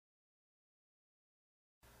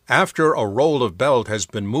After a roll of belt has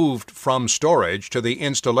been moved from storage to the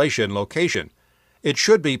installation location, it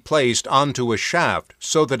should be placed onto a shaft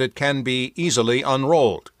so that it can be easily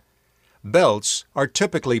unrolled. Belts are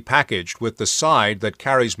typically packaged with the side that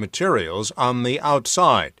carries materials on the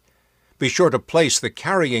outside. Be sure to place the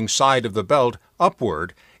carrying side of the belt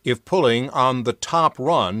upward if pulling on the top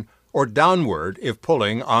run or downward if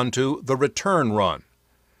pulling onto the return run.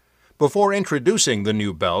 Before introducing the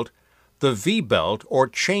new belt, the V-belt or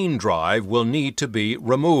chain drive will need to be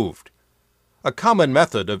removed. A common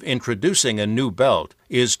method of introducing a new belt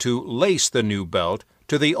is to lace the new belt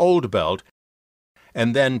to the old belt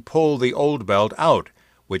and then pull the old belt out,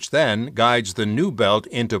 which then guides the new belt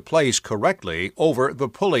into place correctly over the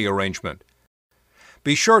pulley arrangement.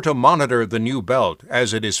 Be sure to monitor the new belt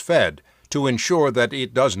as it is fed to ensure that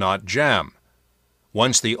it does not jam.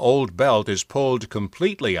 Once the old belt is pulled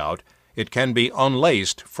completely out, it can be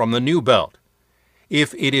unlaced from the new belt.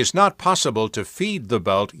 If it is not possible to feed the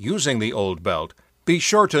belt using the old belt, be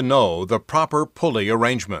sure to know the proper pulley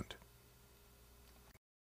arrangement.